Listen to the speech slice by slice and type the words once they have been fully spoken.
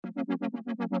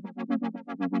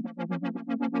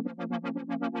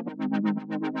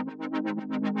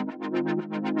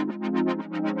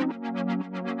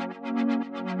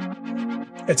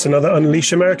It's another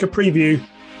Unleash America preview.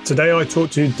 Today I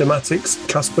talked to Dematic's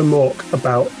Casper Moerck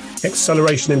about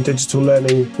acceleration in digital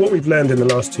learning, what we've learned in the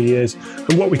last 2 years,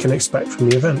 and what we can expect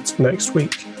from the event next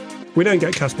week. We don't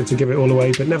get Casper to give it all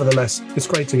away, but nevertheless, it's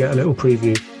great to get a little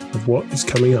preview of what is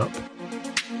coming up.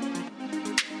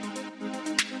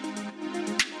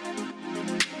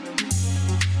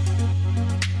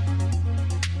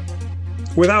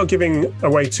 Without giving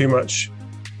away too much,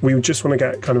 we just want to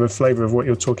get kind of a flavour of what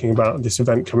you're talking about at this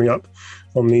event coming up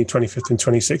on the 25th and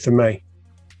 26th of May.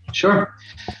 Sure.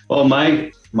 Well,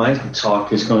 my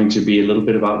talk is going to be a little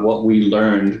bit about what we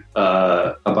learned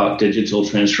about digital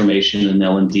transformation and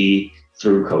L&D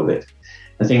through COVID.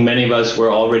 I think many of us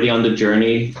were already on the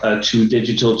journey to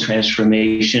digital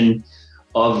transformation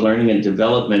of learning and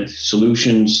development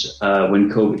solutions when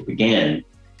COVID began.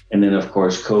 And then, of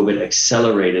course, COVID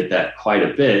accelerated that quite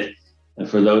a bit. And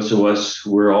for those of us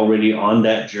who were already on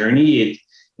that journey, it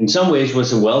in some ways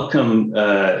was a welcome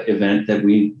event that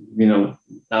we, now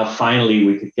finally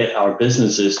we could get our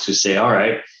businesses to say, all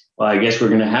right, well, I guess we're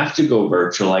going to have to go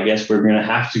virtual. I guess we're going to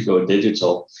have to go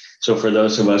digital. So for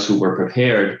those of us who were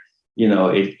prepared,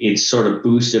 it sort of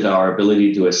boosted our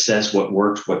ability to assess what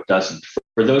works, what doesn't.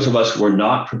 For those of us who were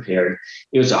not prepared,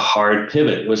 it was a hard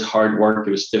pivot. It was hard work.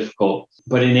 It was difficult.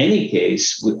 But in any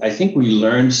case, I think we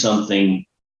learned something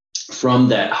from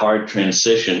that hard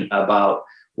transition about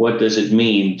what does it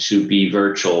mean to be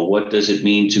virtual? What does it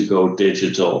mean to go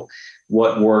digital?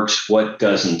 What works, what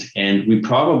doesn't? And we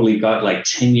probably got like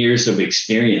 10 years of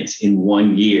experience in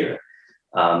 1 year.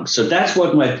 So that's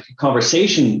what my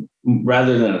conversation,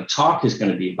 rather than a talk, is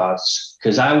going to be about,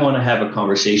 because I want to have a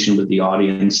conversation with the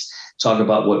audience, talk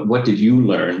about what did you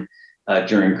learn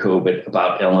during COVID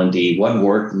about L&D? What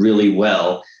worked really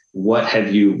well? What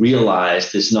have you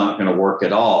realized is not going to work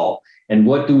at all? And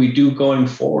what do we do going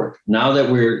forward? Now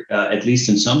that we're, at least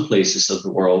in some places of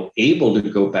the world, able to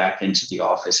go back into the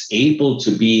office, able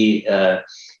to be,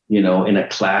 in a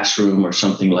classroom or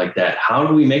something like that, how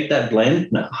do we make that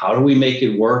blend now? How do we make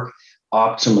it work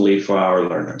optimally for our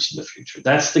learners in the future?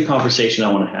 That's the conversation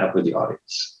I want to have with the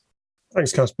audience.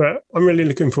 Thanks, Casper. I'm really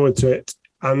looking forward to it.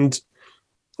 And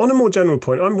on a more general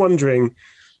point, I'm wondering,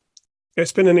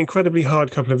 it's been an incredibly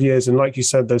hard couple of years. And like you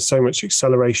said, there's so much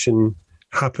acceleration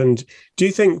happened. Do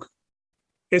you think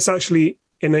it's actually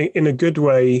in a good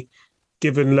way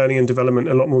given learning and development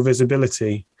a lot more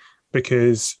visibility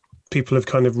because people have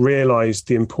kind of realized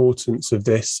the importance of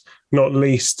this? Not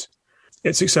least,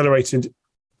 it's accelerated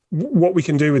what we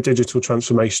can do with digital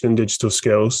transformation and digital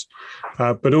skills,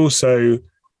 but also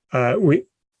with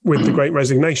the Great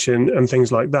Resignation and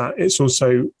things like that, it's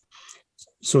also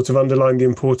sort of underlined the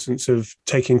importance of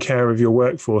taking care of your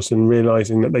workforce and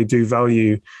realizing that they do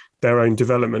value their own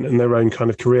development and their own kind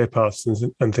of career paths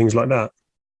and things like that.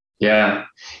 Yeah,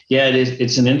 it is.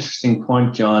 It's an interesting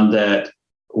point, John, that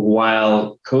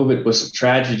while COVID was a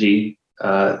tragedy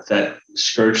that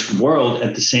scourged the world,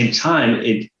 at the same time,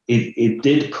 it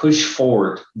did push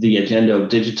forward the agenda of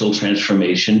digital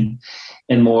transformation.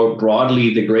 And more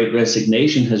broadly, the Great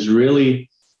Resignation has really,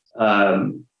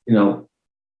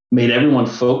 made everyone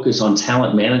focus on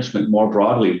talent management more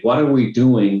broadly. What are we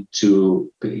doing to,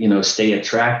 stay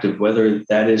attractive, whether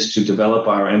that is to develop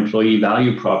our employee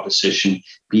value proposition,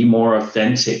 be more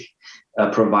authentic,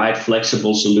 provide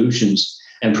flexible solutions,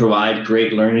 and provide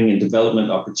great learning and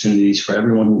development opportunities for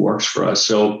everyone who works for us.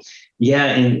 So,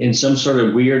 in some sort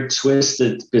of weird,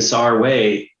 twisted, bizarre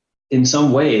way, in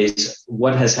some ways,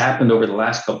 what has happened over the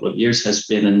last couple of years has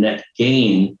been a net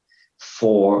gain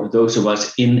for those of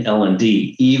us in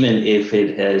L&D, even if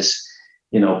it has,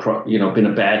 been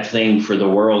a bad thing for the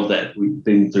world that we've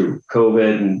been through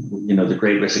COVID and, the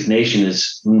Great Resignation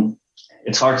is,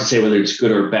 it's hard to say whether it's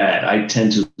good or bad. I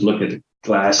tend to look at the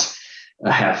glass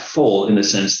half full in the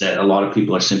sense that a lot of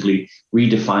people are simply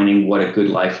redefining what a good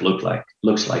life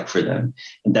looks like for them.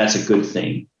 And that's a good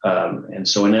thing. And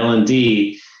so in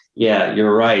L&D, yeah,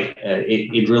 you're right.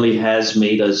 It really has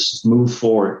made us move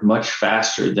forward much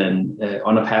faster than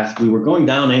on a path we were going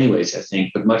down anyways, I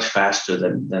think, but much faster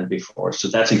than before. So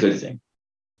that's a good thing.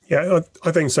 Yeah,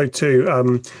 I think so too.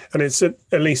 And it's at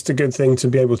least a good thing to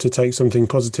be able to take something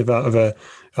positive out of a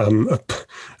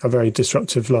very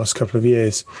disruptive last couple of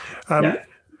years.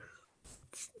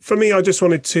 For me, I just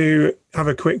wanted to have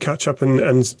a quick catch up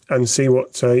and see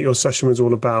what your session was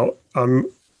all about.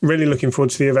 Really looking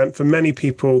forward to the event. For many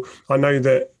people, I know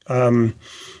that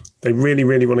they really,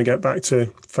 really want to get back to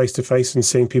face-to-face and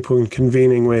seeing people and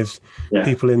convening with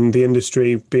people in the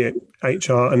industry, be it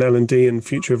HR and L&D and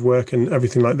future of work and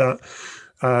everything like that.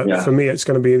 For me, it's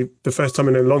going to be the first time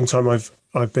in a long time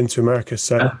I've been to America.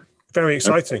 So very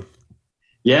exciting.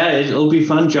 Yeah, it'll be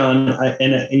fun, John.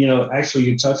 Actually,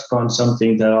 you touched upon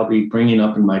something that I'll be bringing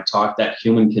up in my talk, that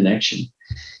human connection.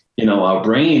 Our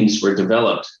brains were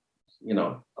developed,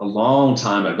 a long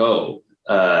time ago,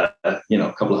 a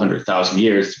couple of 100,000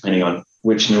 years, depending on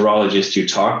which neurologist you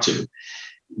talk to.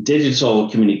 Digital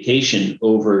communication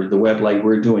over the web, like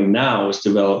we're doing now, was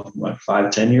developed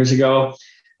 5-10 years ago,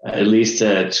 at least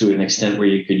to an extent where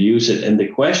you could use it. And the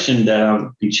question that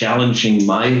I'll be challenging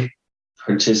my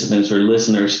participants or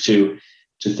listeners to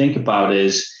think about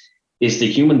is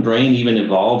the human brain even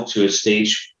evolved to a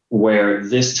stage where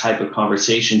this type of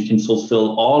conversation can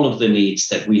fulfill all of the needs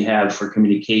that we have for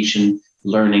communication,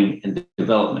 learning, and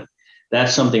development?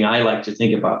 That's something I like to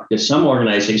think about, because some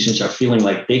organizations are feeling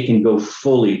like they can go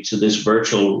fully to this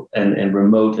virtual and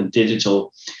remote and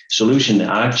digital solution. And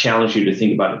I challenge you to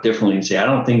think about it differently and say, I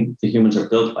don't think the humans are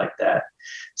built like that.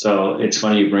 So it's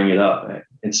funny you bring it up.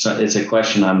 It's a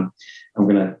question I'm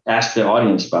going to ask the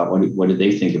audience about. What do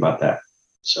they think about that?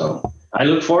 So I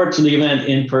look forward to the event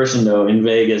in person, though, in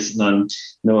Vegas. No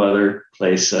other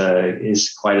place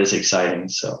is quite as exciting.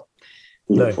 So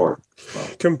we look forward. Well,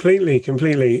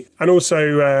 Completely. And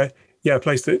also, a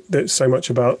place that's so much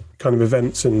about kind of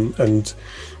events and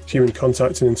human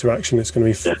contact and interaction. It's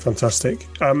going to be fantastic.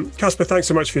 Casper, thanks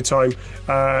so much for your time.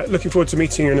 Looking forward to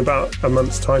meeting you in about a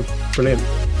month's time. Brilliant.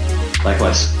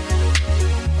 Likewise.